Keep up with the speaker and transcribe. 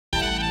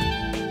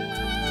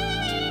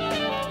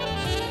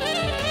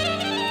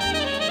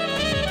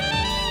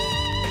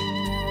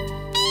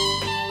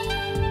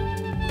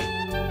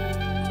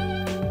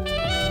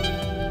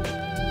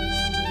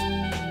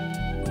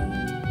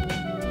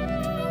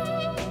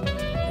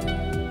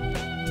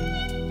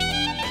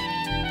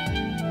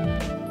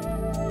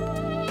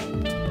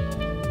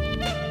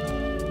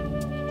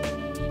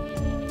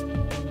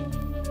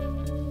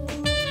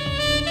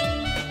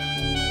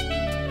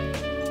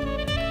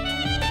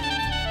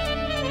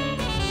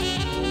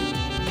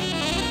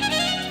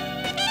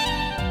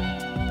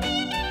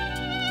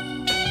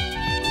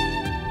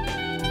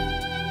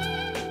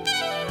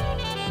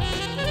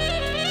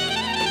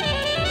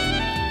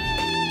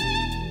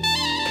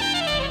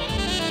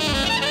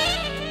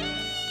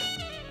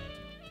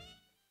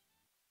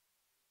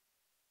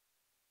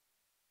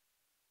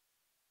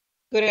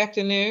Good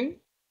afternoon.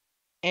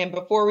 And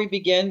before we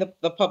begin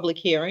the public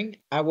hearing,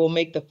 I will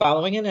make the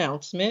following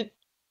announcement.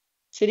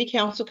 City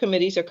Council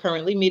committees are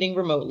currently meeting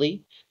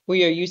remotely.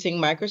 We are using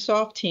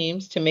Microsoft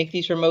Teams to make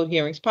these remote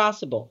hearings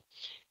possible.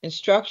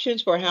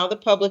 Instructions for how the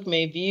public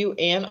may view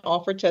and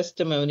offer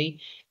testimony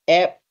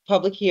at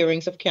public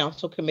hearings of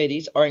council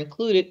committees are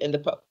included in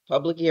the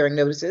public hearing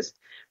notices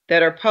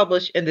that are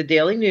published in the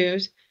Daily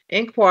News,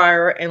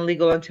 Inquirer, and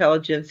Legal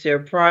Intelligencer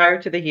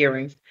prior to the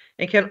hearings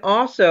and can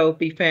also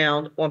be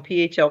found on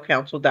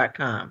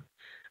phlcouncil.com.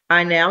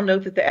 I now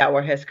note that the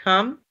hour has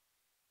come.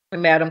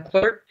 Madam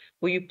Clerk,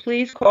 will you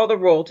please call the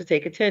roll to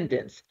take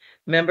attendance?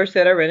 Members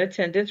that are in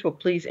attendance will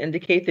please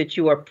indicate that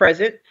you are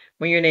present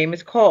when your name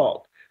is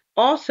called.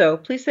 Also,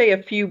 please say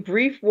a few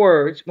brief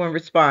words when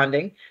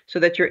responding so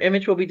that your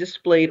image will be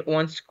displayed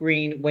on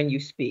screen when you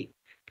speak.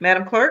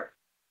 Madam Clerk?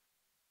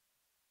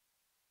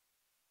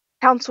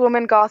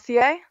 Councilwoman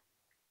Gauthier.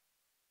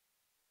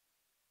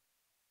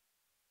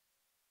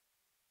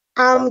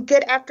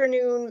 Good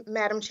afternoon,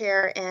 Madam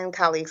Chair and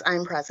colleagues.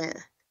 I'm present.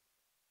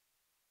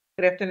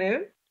 Good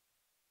afternoon.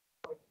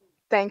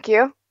 Thank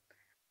you.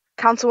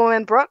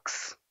 Councilwoman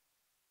Brooks.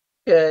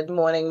 Good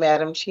morning,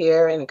 Madam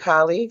Chair and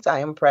colleagues.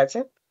 I am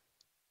present.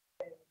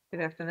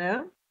 Good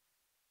afternoon.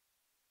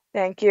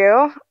 Thank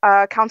you.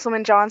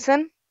 Councilman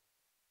Johnson.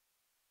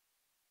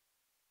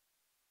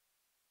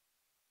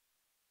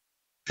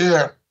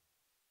 Here.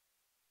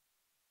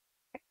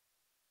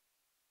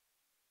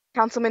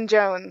 Councilman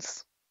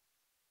Jones.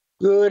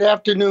 Good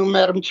afternoon,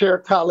 Madam Chair,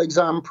 colleagues.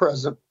 I'm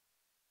present.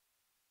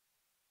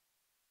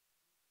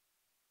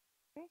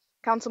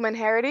 Councilman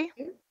Harity.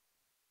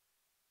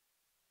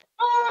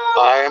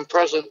 I am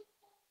present.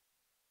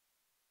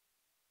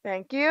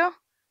 Thank you.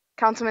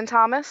 Councilman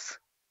Thomas.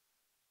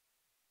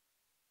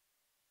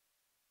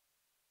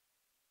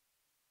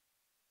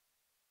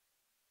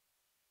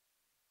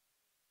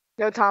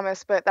 No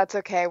Thomas, but that's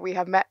okay. We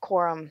have met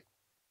quorum.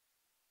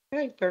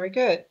 Okay, very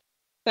good.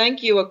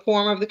 Thank you. A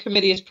quorum of the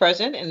committee is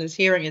present and this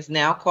hearing is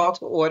now called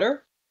to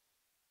order.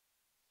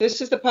 This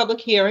is the public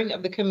hearing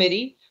of the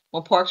Committee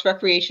on Parks,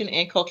 Recreation,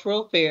 and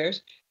Cultural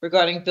Affairs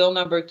regarding Bill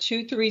number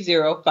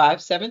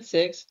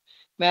 230576.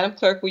 Madam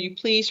Clerk, will you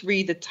please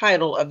read the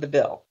title of the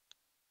bill?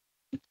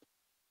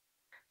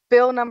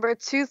 Bill number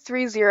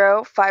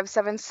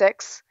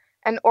 230576,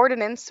 an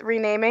ordinance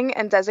renaming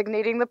and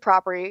designating the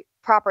property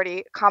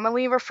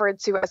commonly referred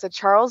to as the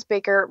Charles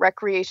Baker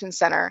Recreation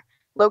Center,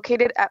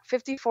 located at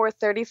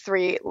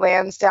 5433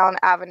 Lansdowne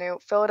Avenue,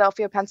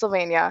 Philadelphia,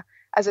 Pennsylvania,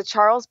 as a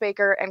Charles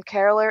Baker and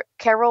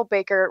Carol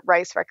Baker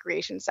Rice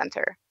Recreation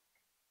Center.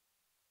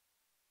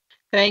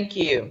 Thank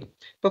you.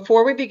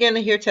 Before we begin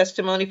to hear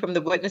testimony from the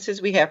witnesses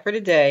we have for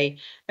today,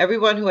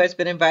 everyone who has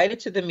been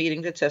invited to the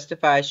meeting to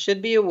testify should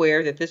be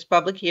aware that this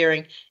public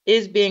hearing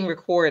is being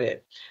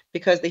recorded.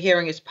 Because the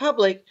hearing is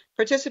public,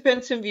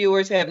 participants and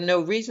viewers have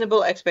no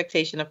reasonable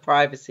expectation of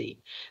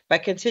privacy. By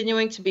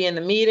continuing to be in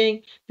the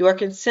meeting, you are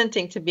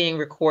consenting to being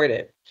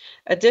recorded.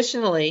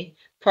 Additionally,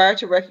 prior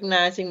to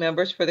recognizing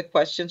members for the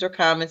questions or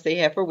comments they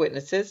have for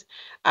witnesses,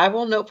 I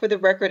will note for the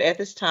record at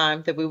this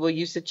time that we will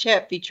use the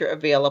chat feature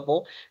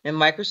available in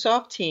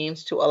Microsoft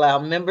Teams to allow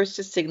members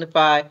to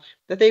signify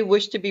that they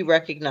wish to be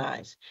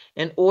recognized.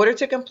 In order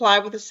to comply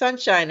with the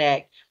Sunshine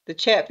Act, the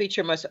chat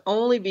feature must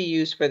only be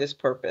used for this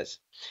purpose.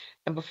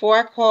 And before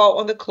I call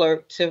on the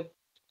clerk to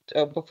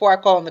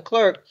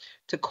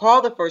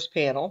call the first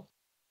panel,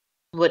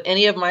 would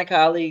any of my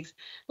colleagues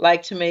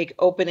like to make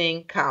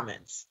opening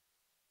comments?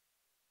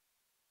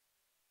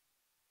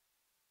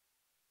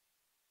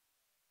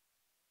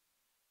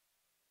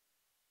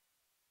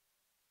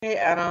 Okay,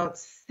 I don't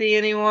see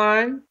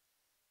anyone.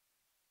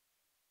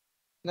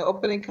 No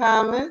opening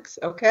comments.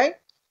 Okay.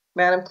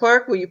 Madam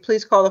Clerk, will you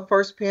please call the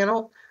first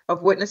panel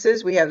of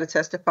witnesses we have to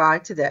testify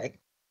today?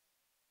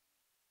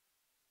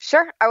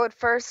 Sure. I would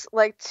first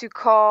like to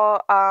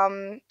call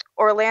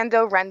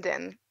Orlando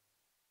Rendon.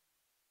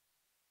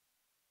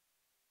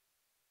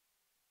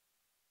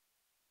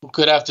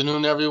 Good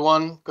afternoon,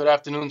 everyone. Good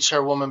afternoon,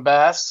 Chairwoman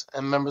Bass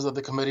and members of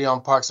the Committee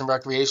on Parks and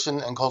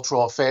Recreation and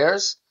Cultural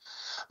Affairs.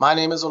 My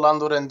name is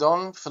Orlando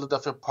Rendon,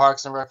 Philadelphia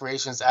Parks and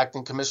Recreation's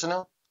Acting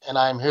Commissioner, and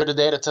I am here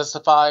today to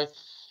testify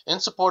in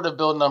support of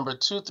Bill number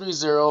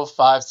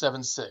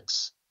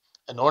 230576,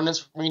 an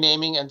ordinance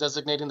renaming and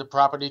designating the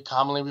property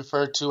commonly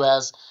referred to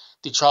as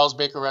the Charles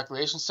Baker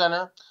Recreation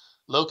Center,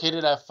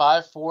 located at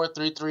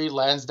 5433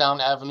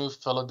 Lansdowne Avenue,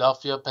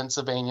 Philadelphia,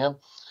 Pennsylvania,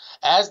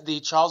 as the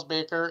Charles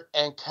Baker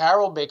and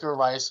Carol Baker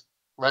Rice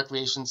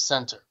Recreation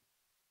Center.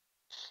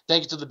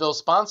 Thank you to the bill's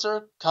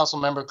sponsor,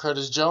 Councilmember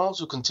Curtis Jones,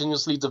 who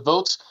continuously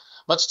devotes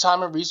much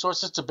time and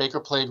resources to Baker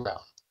Playground.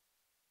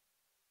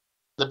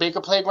 The Baker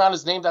Playground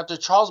is named after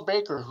Charles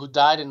Baker, who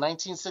died in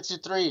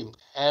 1963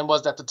 and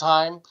was at the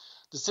time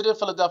the City of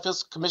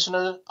Philadelphia's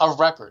Commissioner of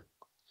Record.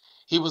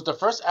 He was the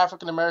first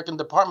African-American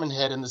department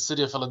head in the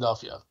City of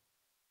Philadelphia.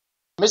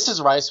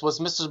 Mrs. Rice was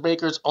Mr.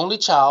 Baker's only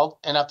child,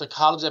 and after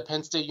college at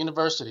Penn State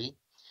University,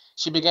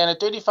 she began a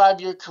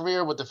 35-year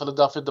career with the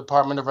Philadelphia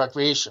Department of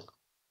Recreation.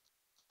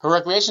 Her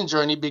recreation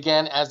journey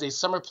began as a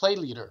summer play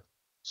leader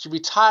She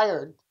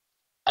retired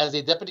as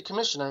a deputy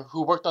commissioner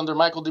who worked under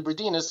Michael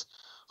DeBerdinis,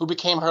 who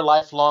became her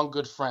lifelong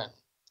good friend.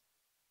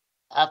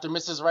 After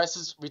Mrs.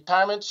 Rice's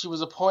retirement, she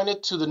was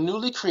appointed to the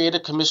newly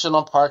created Commission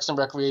on Parks and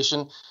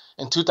Recreation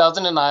in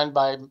 2009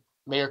 by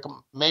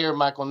Mayor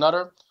Michael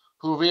Nutter,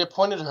 who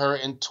reappointed her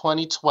in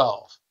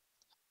 2012.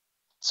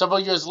 Several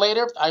years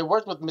later, I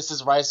worked with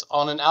Mrs. Rice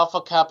on an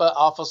Alpha Kappa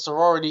Alpha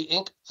Sorority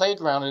Inc.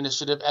 playground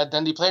initiative at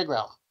Dendy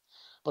Playground.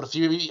 But a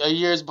few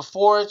years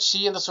before,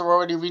 she and the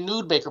sorority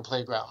renewed Baker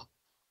Playground,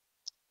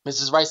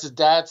 Mrs. Rice's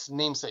dad's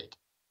namesake.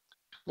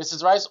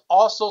 Mrs. Rice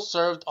also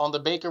served on the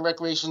Baker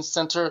Recreation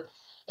Center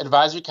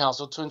Advisory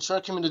Council to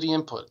ensure community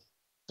input.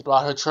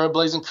 Throughout her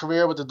trailblazing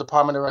career with the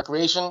Department of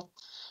Recreation,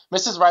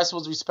 Mrs. Rice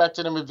was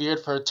respected and revered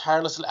for her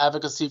tireless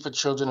advocacy for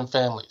children and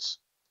families.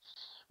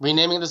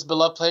 Renaming this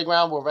beloved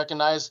playground will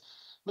recognize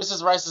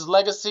Mrs. Rice's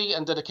legacy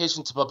and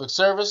dedication to public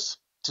service.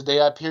 Today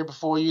I appear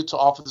before you to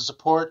offer the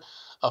support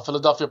of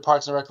Philadelphia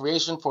Parks and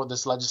Recreation for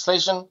this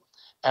legislation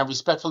and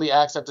respectfully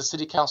ask that the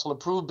City Council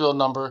approve Bill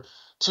number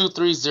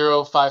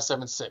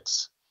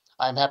 230576.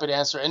 I am happy to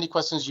answer any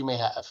questions you may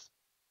have.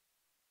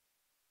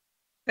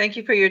 Thank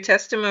you for your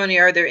testimony.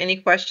 Are there any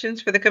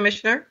questions for the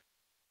Commissioner?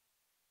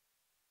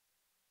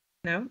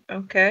 No?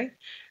 Okay.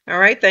 All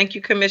right. Thank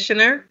you,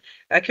 Commissioner.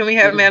 Can we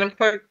have Madam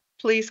Clerk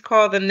please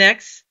call the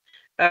next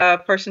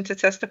person to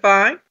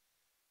testify?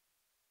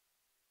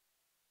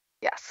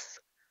 Yes.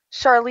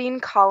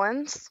 Charlene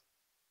Collins.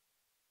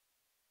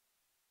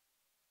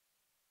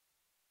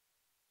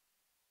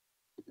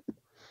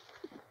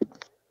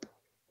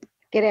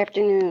 Good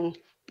afternoon.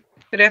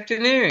 Good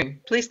afternoon.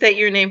 Please state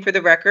your name for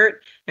the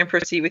record and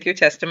proceed with your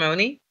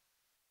testimony.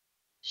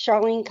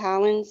 Charlene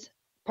Collins,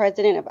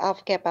 President of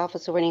Alpha Kappa Alpha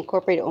Sorority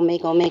Incorporated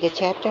Omega Omega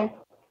Chapter.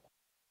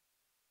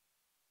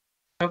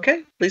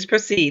 Okay, please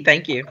proceed.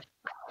 Thank you.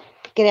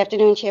 Good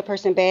afternoon,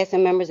 Chairperson Bass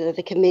and members of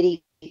the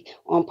Committee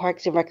on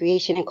Parks and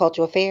Recreation and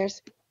Cultural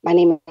Affairs. My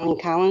name is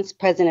Charlene Collins,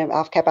 President of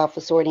Alpha Kappa Alpha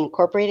Sorority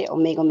Incorporated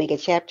Omega Omega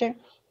Chapter.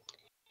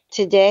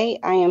 Today,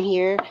 I am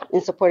here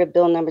in support of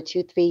Bill number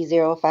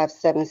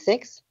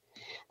 230576.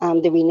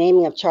 The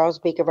renaming of Charles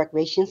Baker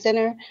Recreation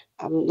Center,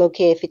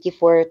 located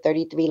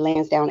 5433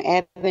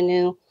 Lansdowne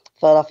Avenue,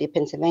 Philadelphia,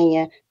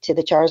 Pennsylvania, to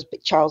the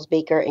Charles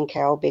Baker and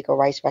Carol Baker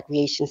Rice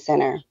Recreation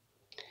Center.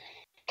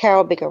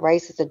 Carol Baker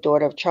Rice is the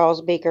daughter of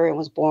Charles Baker and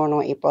was born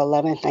on April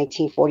 11,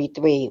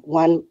 1943,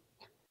 1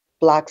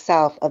 block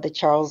south of the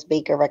Charles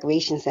Baker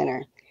Recreation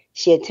Center.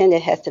 She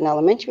attended Heston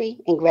Elementary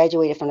and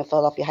graduated from the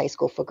Philadelphia High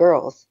School for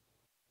Girls.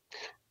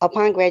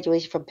 Upon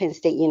graduation from Penn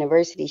State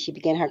University, she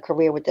began her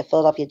career with the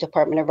Philadelphia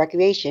Department of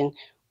Recreation,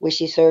 where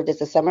she served as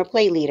a summer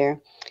play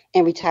leader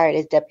and retired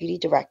as deputy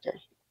director.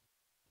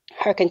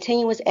 Her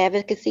continuous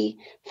advocacy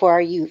for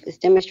our youth is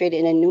demonstrated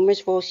in the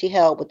numerous roles she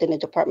held within the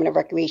Department of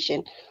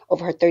Recreation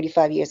over her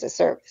 35 years of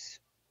service.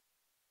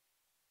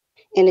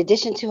 In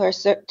addition to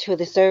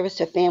the service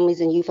to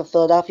families and youth of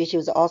Philadelphia, she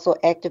was also an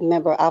active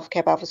member of Alpha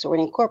Kappa Alpha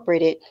Sorority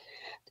Incorporated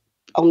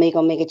Omega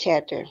Omega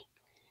Chapter.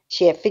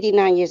 She had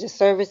 59 years of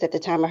service at the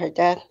time of her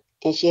death,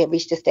 and she had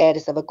reached the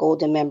status of a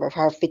golden member of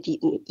her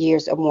 50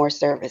 years or more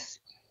service.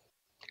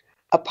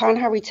 Upon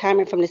her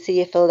retirement from the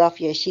city of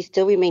Philadelphia, she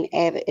still remained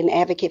an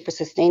advocate for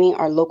sustaining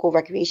our local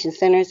recreation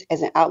centers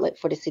as an outlet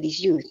for the city's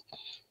youth.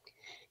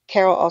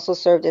 Carol also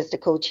served as the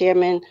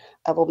co-chairman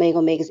of Omega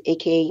Omega's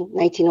AKA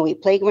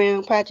 1908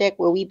 Playground Project,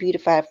 where we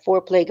beautified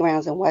 4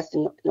 playgrounds in West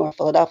and North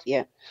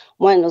Philadelphia,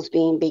 one of those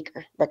being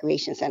Baker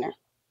Recreation Center.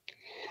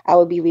 I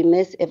would be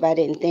remiss if I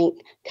didn't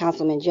thank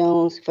Councilman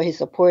Jones for his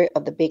support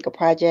of the Baker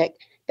Project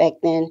back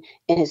then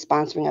and his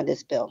sponsoring of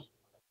this bill.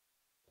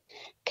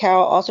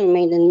 Carol also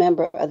remained a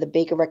member of the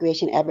Baker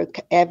Recreation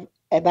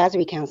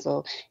Advisory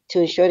Council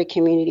to ensure the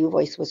community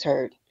voice was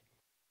heard.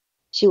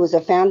 She was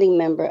a founding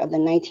member of the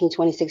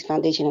 1926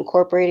 Foundation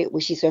Incorporated,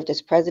 where she served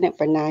as president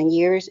for 9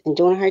 years, and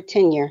during her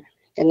tenure,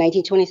 the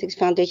 1926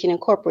 Foundation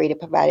Incorporated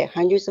provided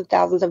hundreds of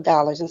thousands of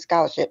dollars in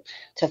scholarship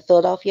to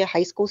Philadelphia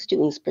high school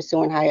students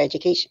pursuing higher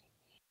education.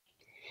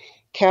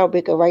 Carol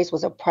Baker Rice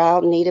was a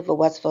proud native of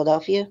West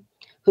Philadelphia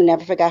who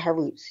never forgot her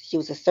roots. She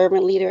was a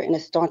servant leader and a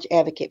staunch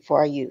advocate for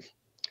our youth.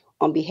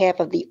 On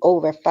behalf of the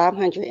over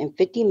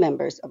 550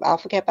 members of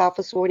Alpha Kappa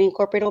Alpha Sorority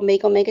Incorporated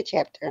Omega Omega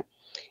Chapter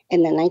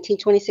and the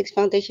 1926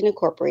 Foundation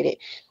Incorporated,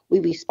 we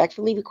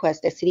respectfully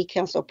request that City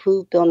Council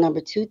approve Bill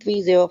number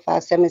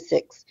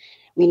 230576,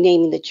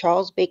 renaming the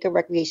Charles Baker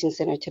Recreation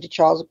Center to the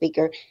Charles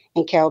Baker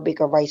and Carol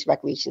Baker Rice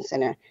Recreation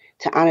Center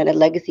to honor the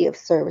legacy of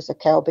service of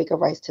Carol Baker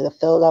Rice to the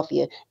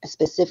Philadelphia and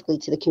specifically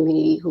to the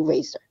community who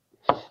raised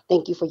her.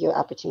 Thank you for your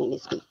opportunity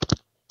to speak.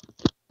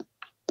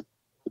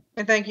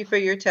 And thank you for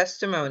your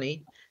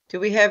testimony. Do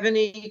we have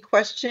any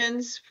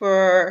questions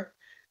for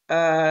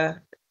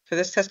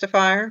this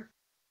testifier,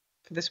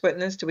 for this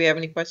witness? Do we have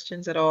any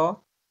questions at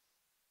all?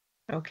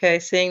 Okay,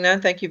 seeing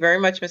none, thank you very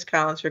much, Ms.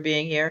 Collins, for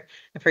being here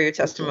and for your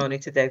testimony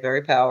today.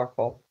 Very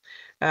powerful.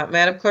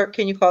 Madam Clerk,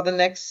 can you call the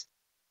next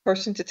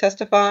person to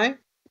testify?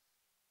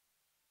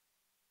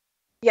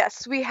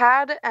 Yes, we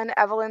had an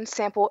Evelyn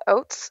Sample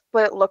Oates,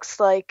 but it looks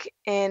like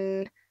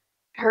in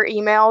her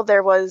email,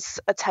 there was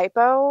a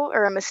typo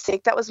or a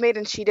mistake that was made,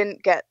 and she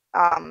didn't get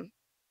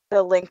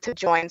the link to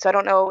join. So I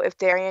don't know if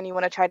Darian, you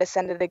want to try to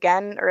send it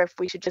again, or if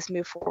we should just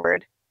move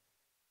forward.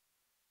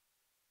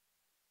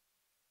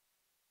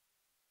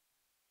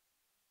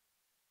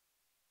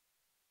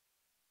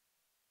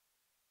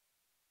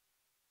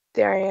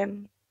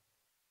 Darian.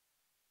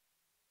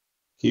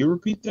 Can you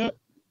repeat that?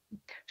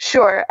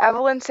 Sure.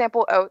 Evelyn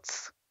Sample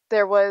Oates.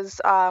 There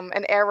was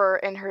an error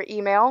in her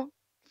email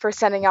for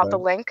sending out the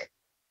Okay. link.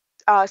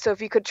 So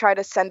if you could try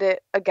to send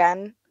it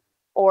again,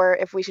 or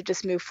if we should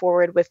just move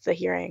forward with the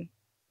hearing.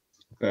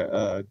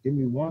 Okay, give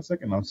me 1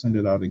 second. I'll send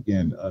it out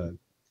again. Can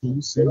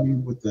you send me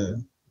what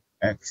the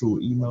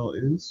actual email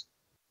is?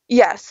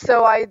 Yes,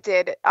 so I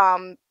did.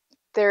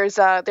 There's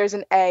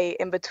an A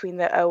in between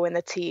the O and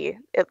the T.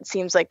 It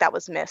seems like that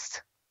was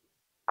missed.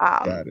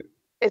 Got it.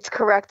 It's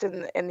correct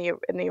in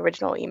the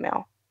original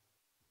email.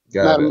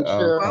 Got Madam it.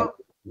 Chair.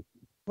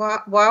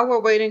 While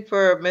we're waiting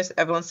for Ms.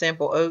 Evelyn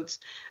Sample Oates,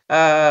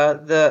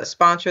 the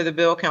sponsor of the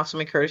bill,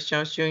 Councilman Curtis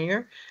Jones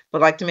Jr.,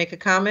 would like to make a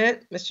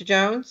comment. Mr.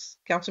 Jones,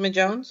 Councilman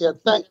Jones? Yeah,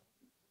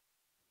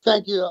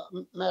 thank you,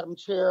 Madam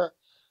Chair.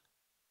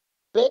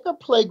 Baker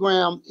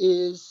Playground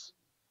is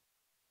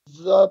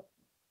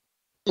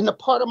in the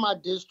part of my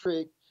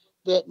district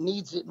that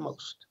needs it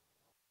most.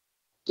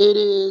 It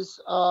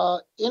is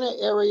in an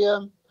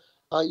area,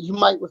 you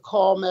might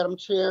recall, Madam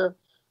Chair, a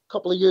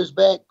couple of years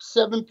back,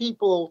 7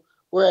 people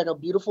were at a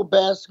beautiful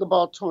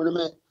basketball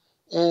tournament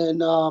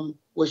and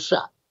were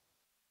shot.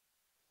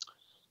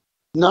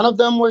 None of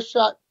them were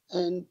shot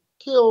and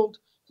killed.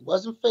 It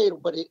wasn't fatal,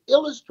 but it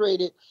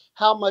illustrated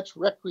how much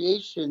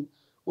recreation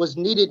was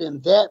needed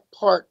in that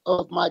part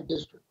of my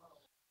district.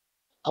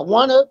 I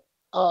want to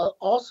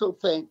also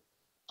thank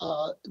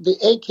the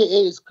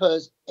AKAs,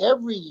 because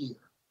every year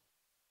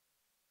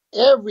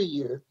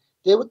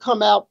they would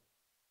come out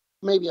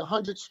maybe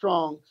 100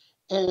 strong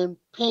and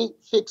paint,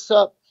 fix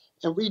up,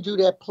 and redo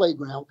that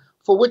playground,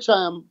 for which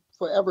I am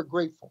forever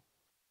grateful.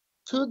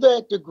 To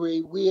that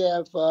degree, we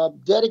have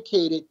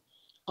dedicated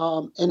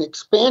an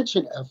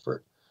expansion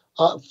effort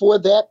for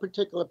that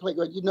particular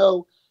playground. You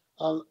know,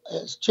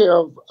 as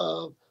chair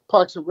of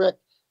Parks and Rec,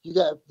 you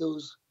got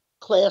those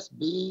Class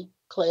B,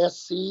 Class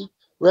C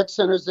rec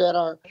centers that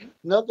are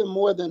nothing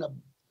more than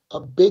a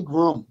big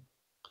room.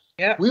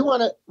 Yeah. We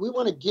want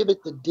to give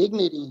it the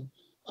dignity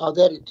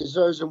that it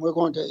deserves, and we're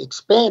going to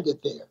expand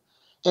it there.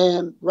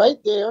 And right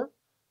there,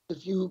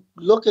 if you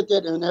look at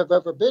that and have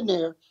ever been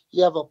there,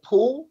 you have a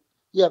pool,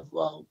 you have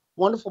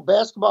wonderful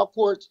basketball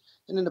courts,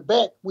 and in the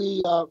back,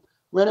 we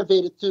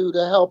renovated through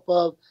the help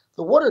of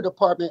the water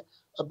department,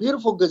 a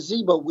beautiful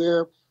gazebo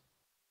where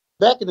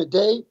back in the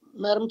day,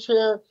 Madam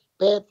Chair,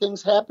 bad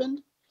things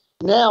happened.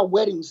 Now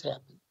weddings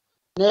happen.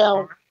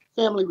 Now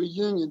family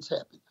reunions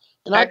happen.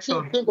 And I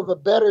Excellent. can't think of a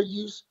better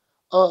use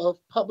of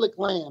public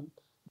land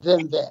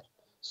than that.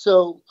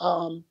 So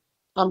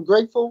I'm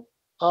grateful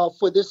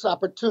for this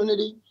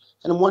opportunity,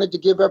 and I wanted to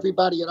give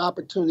everybody an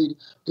opportunity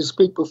to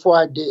speak before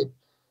I did.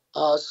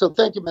 So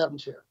thank you, Madam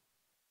Chair.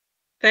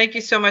 Thank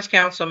you so much,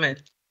 Councilman.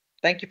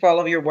 Thank you for all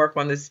of your work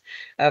on this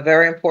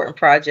very important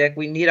project.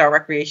 We need our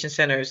recreation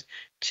centers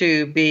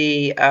to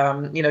be,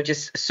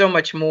 just so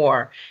much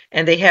more.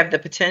 And they have the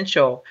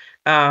potential,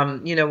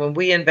 when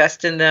we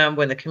invest in them,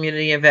 when the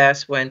community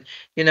invests, when,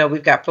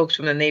 we've got folks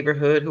from the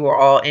neighborhood who are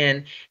all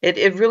in,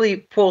 it really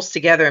pulls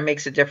together and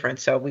makes a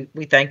difference. So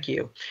we thank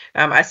you.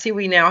 I see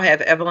we now have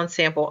Evelyn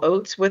Sample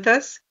Oates with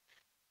us.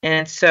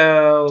 And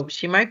so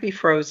she might be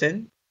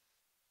frozen.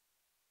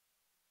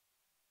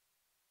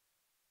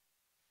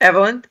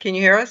 Evelyn, can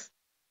you hear us?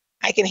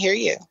 I can hear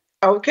you.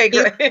 Okay,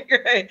 great,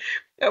 great.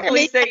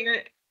 Please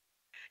state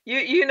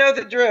you know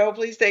the drill.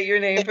 Please state your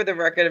name for the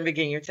record and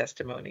begin your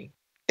testimony.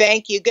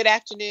 Thank you. Good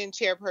afternoon,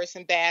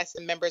 Chairperson Bass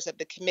and members of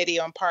the Committee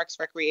on Parks,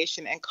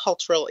 Recreation, and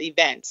Cultural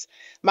Events.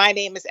 My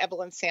name is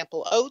Evelyn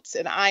Sample Oates,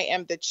 and I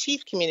am the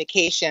Chief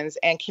Communications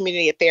and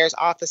Community Affairs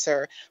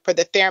Officer for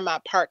the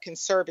Fairmount Park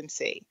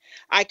Conservancy.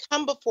 I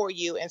come before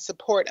you in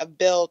support of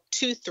Bill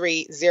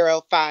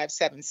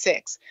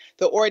 230576,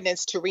 the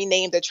ordinance to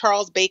rename the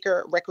Charles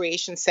Baker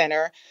Recreation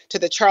Center to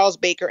the Charles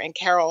Baker and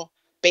Carol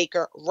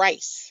Baker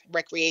Rice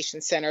Recreation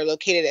Center,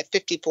 located at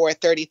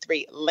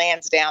 5433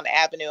 Lansdowne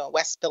Avenue in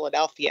West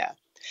Philadelphia.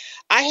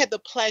 I had the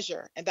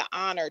pleasure and the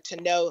honor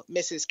to know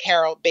Mrs.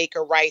 Carol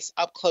Baker Rice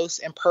up close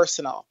and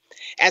personal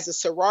as a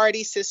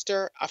sorority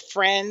sister, a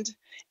friend,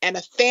 and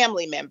a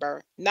family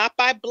member, not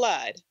by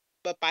blood,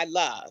 but by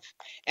love,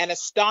 and a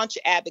staunch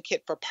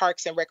advocate for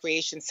parks and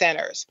recreation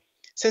centers.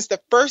 Since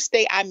the first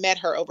day I met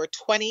her over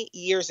 20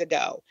 years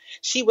ago,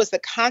 she was the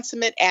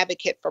consummate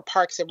advocate for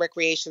parks and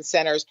recreation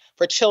centers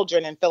for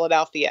children in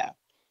Philadelphia.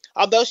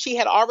 Although she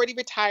had already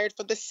retired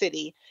from the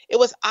city, it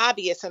was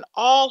obvious in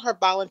all her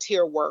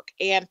volunteer work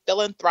and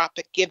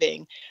philanthropic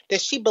giving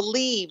that she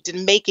believed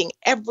in making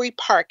every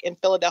park in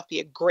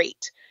Philadelphia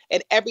great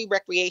and every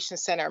recreation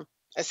center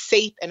a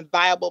safe and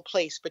viable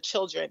place for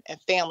children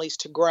and families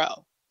to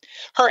grow.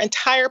 Her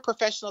entire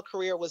professional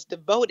career was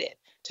devoted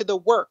to the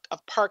work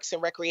of parks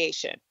and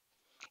recreation.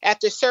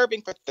 After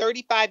serving for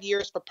 35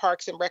 years for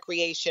Parks and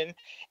Recreation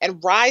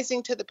and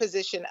rising to the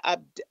position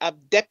of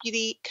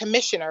Deputy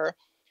Commissioner,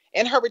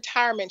 in her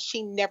retirement,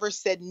 she never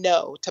said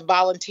no to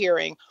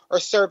volunteering or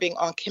serving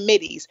on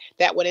committees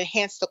that would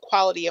enhance the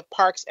quality of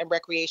parks and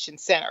recreation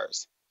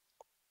centers.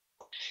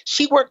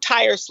 She worked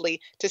tirelessly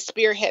to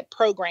spearhead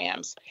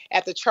programs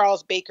at the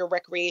Charles Baker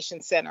Recreation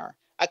Center,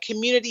 a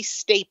community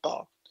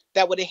staple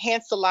that would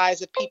enhance the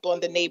lives of people in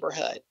the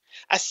neighborhood,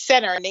 a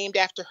center named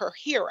after her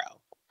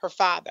hero, her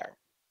father.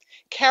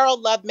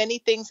 Carol loved many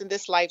things in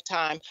this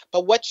lifetime,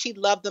 but what she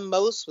loved the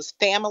most was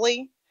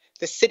family,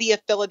 the city of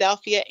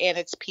Philadelphia, and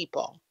its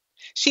people.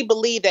 She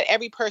believed that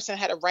every person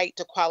had a right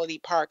to quality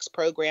parks,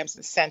 programs,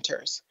 and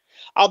centers.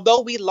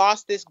 Although we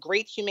lost this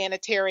great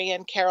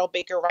humanitarian, Carol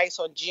Baker Rice,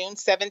 on June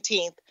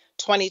 17th,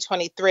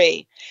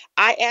 2023,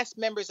 I asked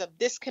members of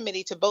this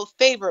committee to vote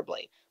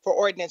favorably for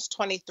Ordinance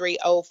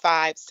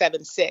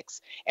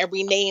 230576 and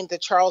rename the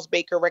Charles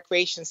Baker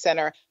Recreation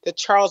Center the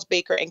Charles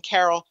Baker and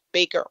Carol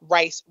Baker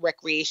Rice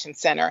Recreation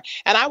Center.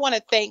 And I want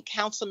to thank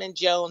Councilman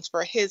Jones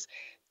for his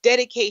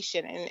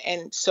dedication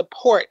and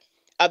support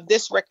of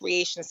this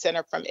recreation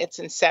center from its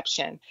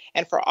inception,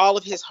 and for all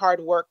of his hard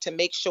work to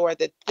make sure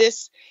that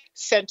this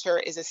center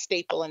is a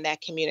staple in that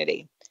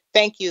community.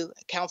 Thank you,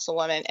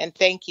 Councilwoman, and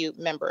thank you,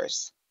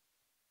 members.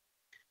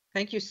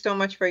 Thank you so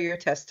much for your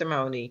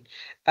testimony.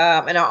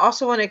 And I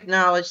also want to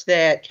acknowledge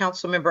that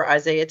Councilmember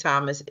Isaiah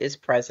Thomas is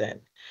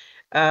present.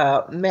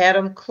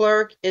 Madam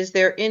Clerk, is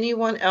there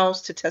anyone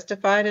else to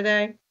testify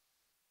today?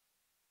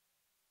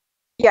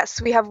 Yes,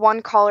 we have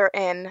one caller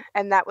in,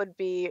 and that would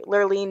be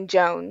Lurleen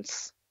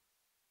Jones.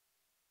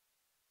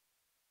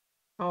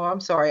 Oh,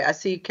 I'm sorry. I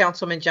see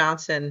Councilman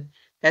Johnson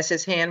has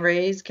his hand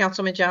raised.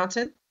 Councilman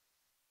Johnson?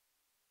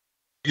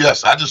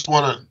 Yes, I just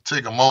want to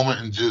take a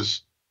moment and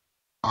just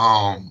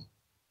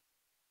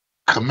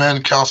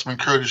commend Councilman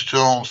Curtis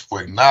Jones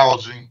for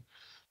acknowledging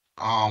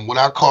what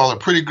I call the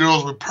Pretty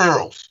Girls with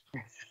Pearls,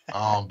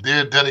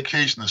 their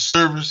dedication to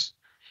service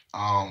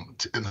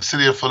in the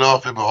city of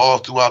Philadelphia, but all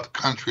throughout the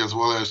country, as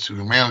well as to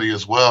humanity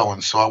as well.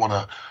 And so I want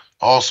to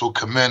also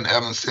commend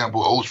Evan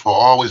Sample Oates for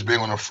always being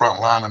on the front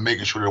line and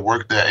making sure the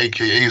work that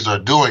AKAs are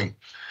doing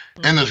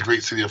in this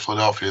great city of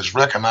Philadelphia is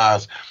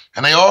recognized.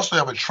 And they also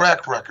have a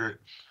track record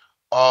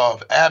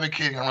of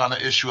advocating around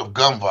the issue of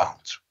gun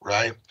violence,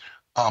 right?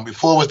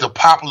 Before it was the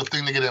popular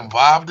thing to get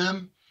involved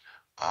in,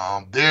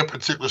 their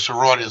particular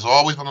sorority has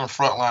always been on the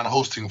front line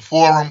hosting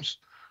forums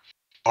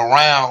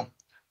around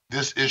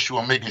this issue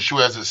and making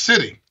sure as a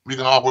city we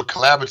can all work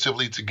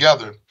collaboratively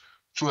together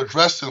to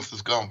address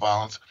senseless gun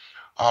violence.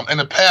 In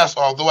the past,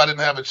 although I didn't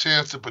have a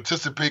chance to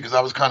participate because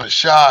I was kind of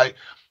shy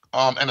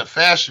in a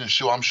fashion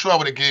show, I'm sure I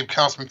would have gave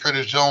Councilman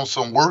Curtis Jones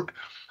some work.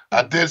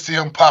 I did see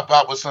him pop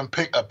out with some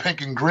a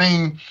pink and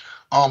green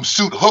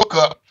suit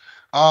hookup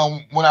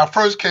when I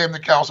first came to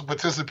council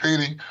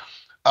participating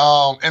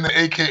in the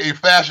AKA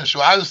fashion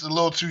show. I was a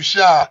little too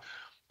shy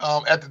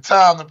at the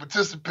time to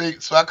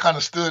participate, so I kind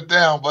of stood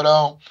down. But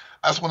I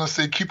just want to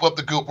say keep up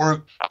the good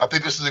work. I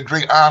think this is a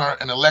great honor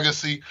and a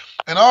legacy.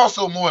 And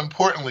also, more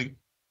importantly,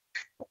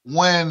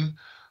 when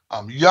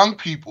young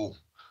people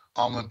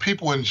and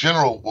people in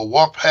general will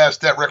walk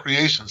past that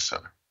recreation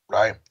center,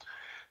 right,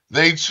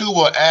 they too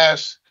will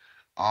ask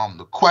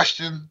the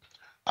question.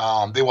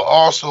 They will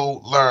also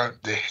learn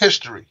the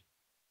history,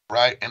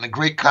 right, and the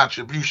great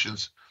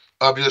contributions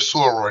of your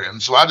sorority.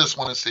 And so I just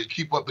want to say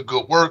keep up the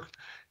good work,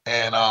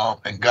 and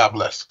God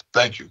bless.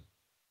 Thank you.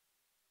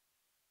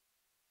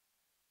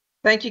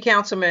 Thank you,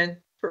 Councilman.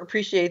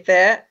 Appreciate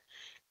that.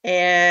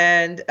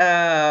 And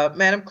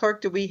Madam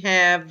Clerk, do we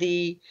have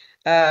the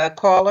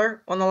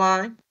caller on the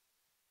line?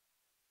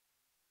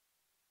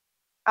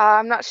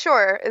 I'm not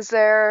sure. Is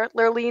there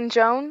Lurleen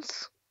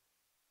Jones?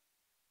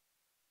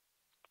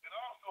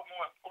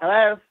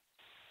 Hello?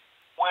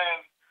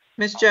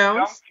 Ms.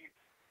 Jones?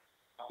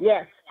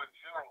 Yes.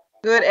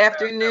 Good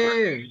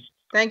afternoon.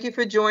 Thank you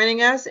for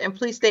joining us, and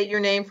please state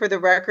your name for the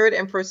record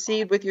and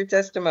proceed with your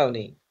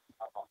testimony.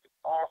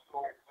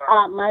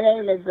 My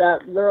name is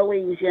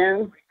Lurleen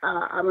Jones.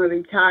 I'm a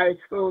retired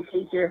school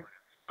teacher,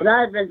 and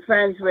I've been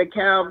friends with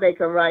Carol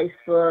Baker Rice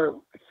for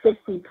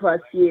 60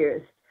 plus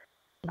years.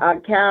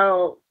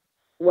 Carol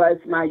was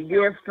my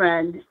dear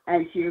friend,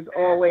 and she was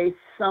always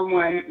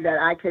someone that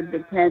I could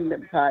depend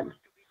upon.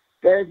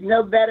 There's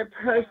no better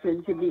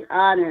person to be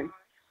honored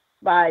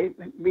by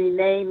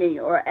renaming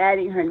or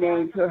adding her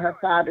name to her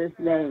father's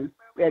name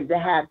than to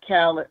have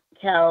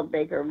Carol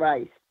Baker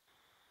Rice.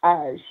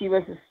 She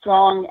was a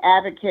strong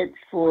advocate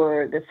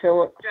for the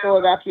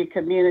Philadelphia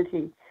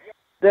community.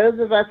 Those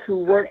of us who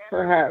worked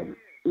for her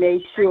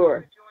made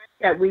sure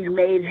that we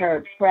made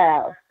her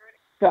proud.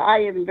 So I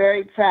am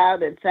very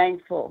proud and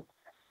thankful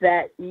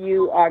that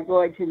you are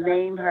going to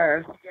name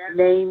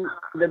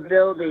the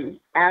building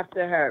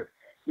after her,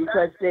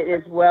 because it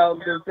is well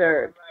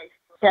deserved.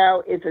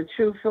 Carol is a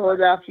true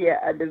Philadelphia,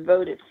 a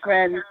devoted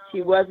friend.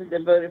 She was a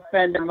devoted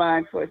friend of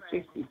mine for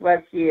 60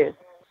 plus years.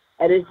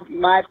 And it's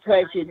my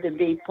pleasure to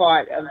be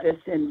part of this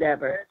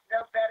endeavor.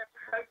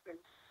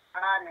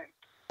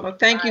 Well,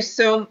 thank you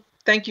so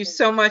thank you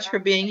so much for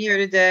being here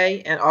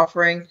today and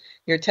offering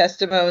your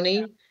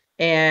testimony.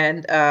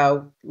 And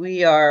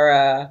we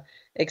are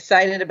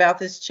excited about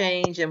this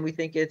change, and we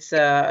think it's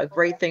a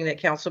great thing that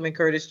Councilman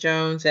Curtis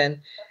Jones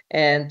and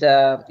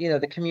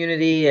the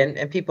community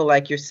and people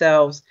like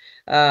yourselves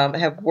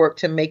have worked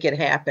to make it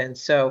happen.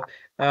 So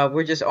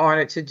we're just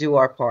honored to do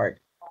our part.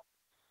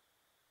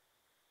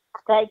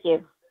 Thank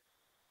you.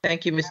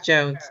 Thank you, Ms.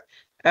 Jones.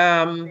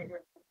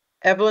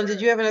 Evelyn, did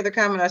you have another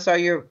comment? I saw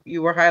you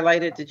were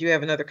highlighted. Did you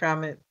have another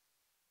comment?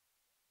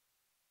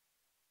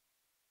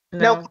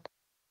 No? Nope.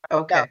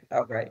 Okay,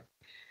 all right.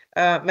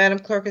 Madam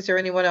Clerk, is there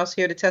anyone else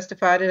here to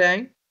testify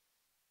today?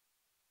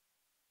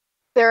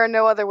 There are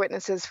no other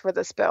witnesses for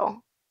this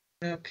bill.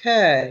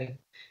 Okay.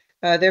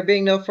 There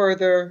being no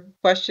further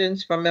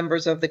questions from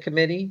members of the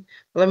committee,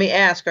 let me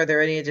ask, are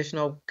there any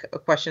additional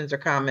questions or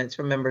comments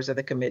from members of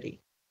the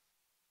committee?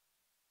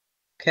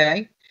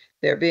 Okay.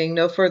 There being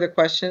no further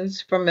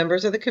questions from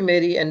members of the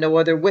committee and no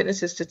other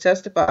witnesses to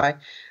testify,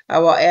 I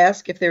will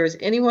ask if there is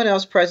anyone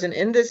else present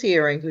in this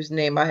hearing whose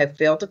name I have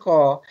failed to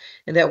call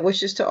and that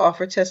wishes to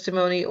offer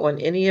testimony on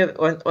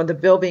the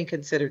bill being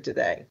considered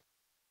today.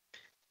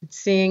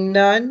 Seeing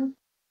none,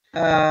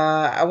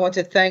 I want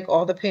to thank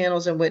all the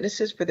panels and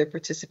witnesses for their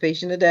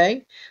participation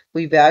today.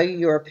 We value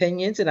your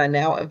opinions, and I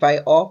now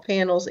invite all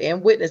panels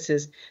and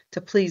witnesses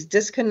to please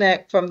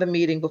disconnect from the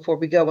meeting before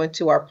we go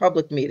into our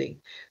public meeting.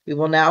 We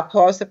will now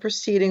pause the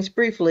proceedings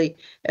briefly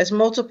as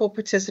multiple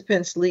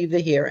participants leave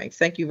the hearing.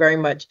 Thank you very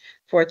much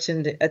for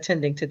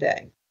attending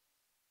today.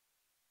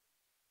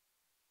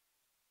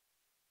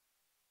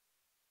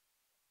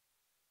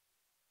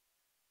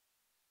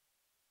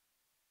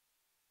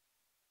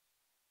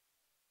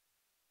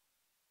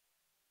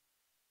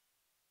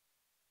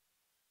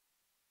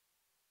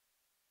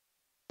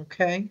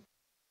 Okay.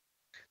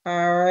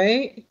 All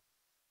right.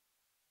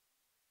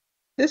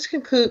 This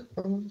concludes,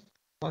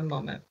 one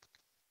moment.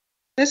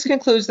 This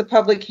concludes the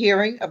public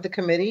hearing of the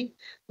committee.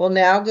 We'll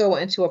now go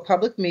into a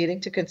public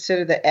meeting to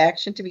consider the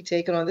action to be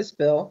taken on this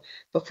bill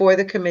before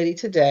the committee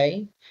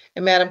today.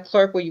 And Madam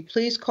Clerk, will you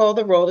please call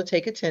the roll to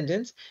take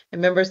attendance?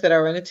 And members that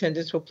are in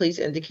attendance will please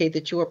indicate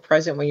that you are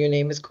present when your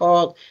name is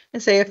called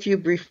and say a few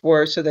brief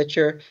words so that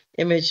your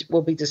image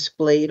will be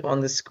displayed on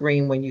the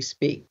screen when you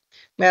speak.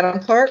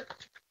 Madam Clerk?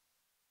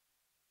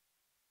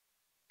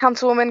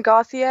 Councilwoman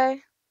Gauthier?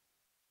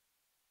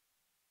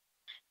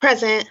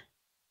 Present.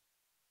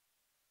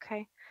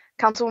 Okay.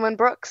 Councilwoman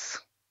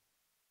Brooks?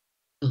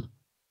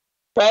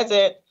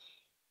 Present.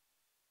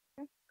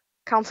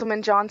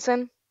 Councilman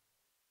Johnson?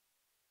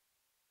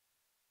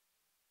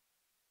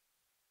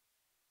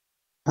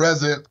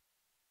 Present.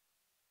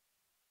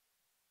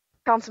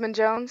 Councilman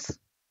Jones?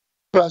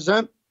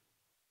 Present.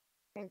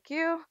 Thank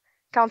you.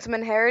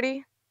 Councilman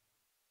Harity?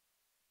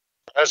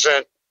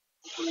 Present.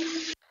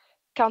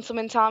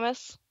 Councilman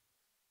Thomas?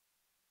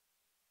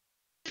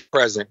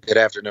 Present. Good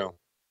afternoon.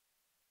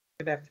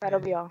 Good afternoon. That'll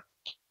be all.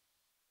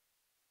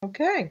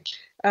 Okay.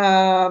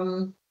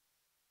 A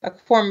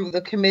quorum of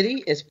the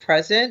committee is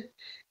present,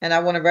 and I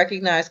want to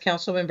recognize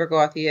Councilmember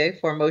Gauthier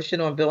for a motion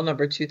on bill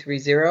number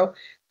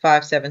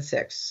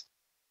 230576.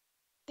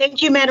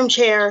 Thank you, Madam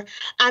Chair.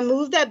 I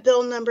move that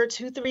bill number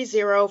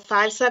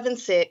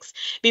 230576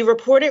 be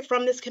reported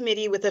from this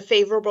committee with a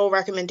favorable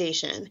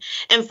recommendation,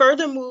 and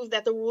further move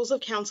that the rules of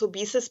council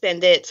be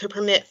suspended to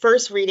permit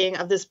first reading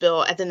of this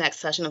bill at the next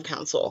session of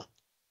council.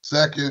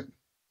 Second.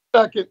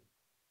 Second.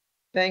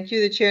 Thank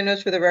you. The chair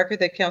notes for the record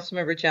that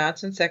Councilmember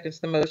Johnson seconds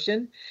the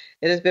motion.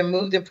 It has been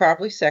moved and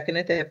properly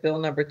seconded that bill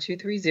number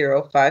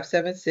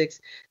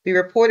 230576 be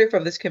reported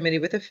from this committee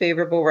with a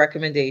favorable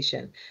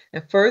recommendation,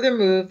 and further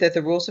move that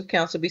the rules of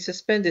council be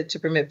suspended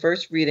to permit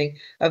first reading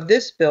of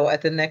this bill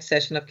at the next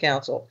session of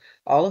council.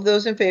 All of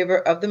those in favor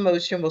of the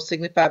motion will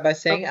signify by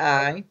saying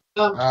aye.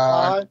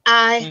 Aye.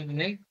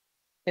 Aye.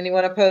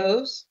 Anyone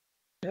opposed?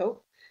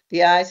 Nope.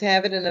 The ayes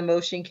have it and the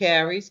motion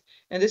carries.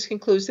 And this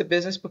concludes the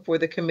business before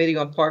the Committee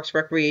on Parks,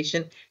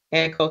 Recreation,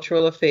 and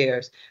Cultural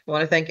Affairs. I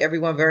want to thank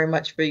everyone very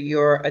much for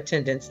your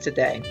attendance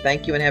today.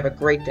 Thank you and have a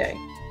great day.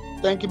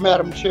 Thank you,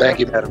 Madam Chair. Thank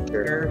you, Madam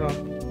Chair. Very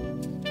well.